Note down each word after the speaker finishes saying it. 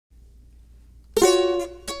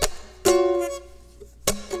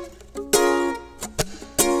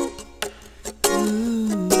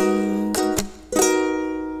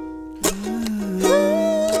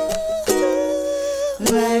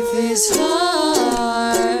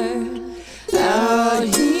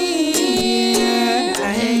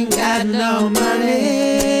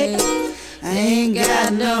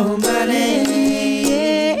got no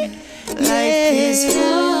money. Life is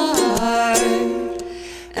hard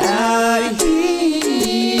out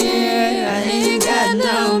here. I ain't got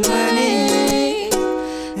no money.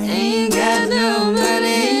 Ain't got no money.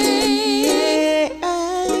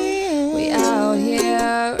 We out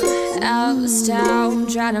here, out this town,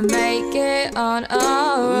 trying to make it on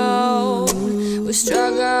our own. We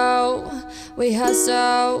struggle, we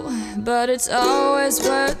hustle, but it's always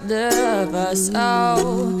worth the fuss.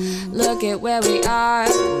 Look at where we are,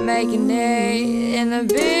 making it in the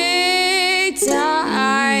big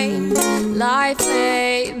time. Life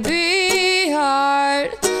may be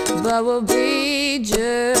hard, but we'll be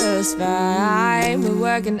just fine. We're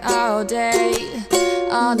working all day,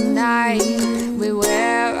 all night. We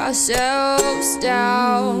wear ourselves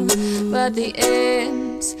down, but the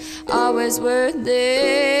end's always worth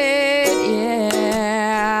it,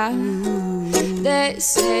 yeah.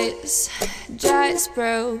 This is just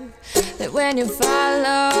proof that when you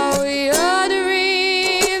follow your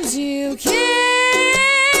dreams, you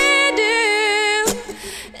can do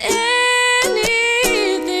anything.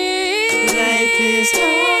 Life is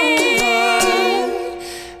hard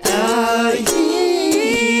out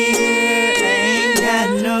here. I ain't got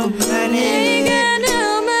no money. Ain't got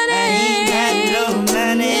no money. I ain't got no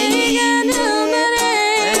money. Ain't got no money.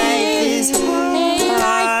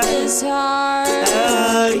 Life is hard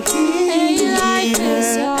out here. Life is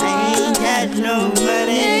hard. I ain't got no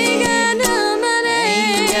money. Ain't got no money.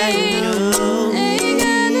 Ain't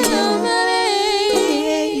got no money.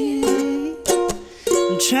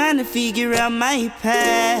 I'm trying to figure out my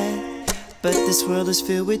path, but this world is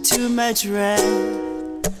filled with too much wrath.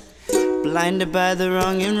 Blinded by the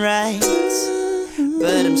wrong and rights,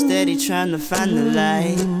 but I'm steady trying to find the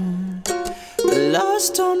light.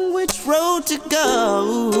 Lost on which road to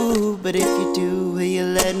go, but if you do, will you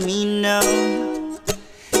let me know?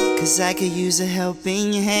 'Cause I could use a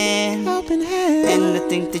helping hand, and I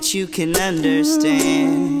think that you can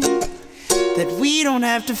understand that we don't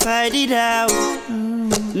have to fight it out.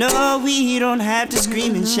 No, we don't have to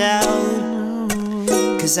scream and shout,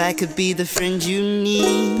 'cause I could be the friend you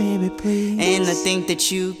need, baby, please. And I think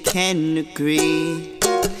that you can agree.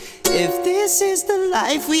 If this is the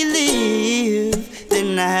life we live,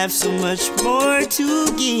 then I have so much more to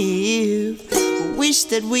give. Wish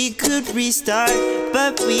that we could restart,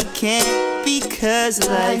 but we can't, because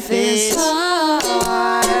life is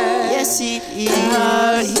hard. Yes, it is.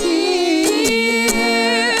 Out here,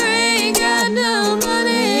 ain't got no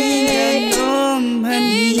money. Ain't got no money.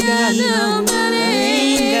 Ain't got no money.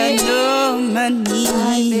 Ain't got no money.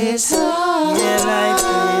 Life is hard. Yeah, life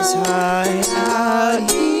is hard out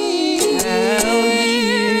here.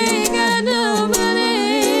 Ain't got no money.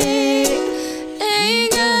 Ain't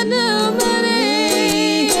got no money.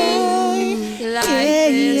 Life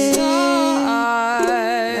is hard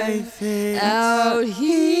Life is out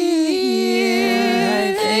here.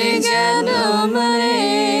 Ain't got no money.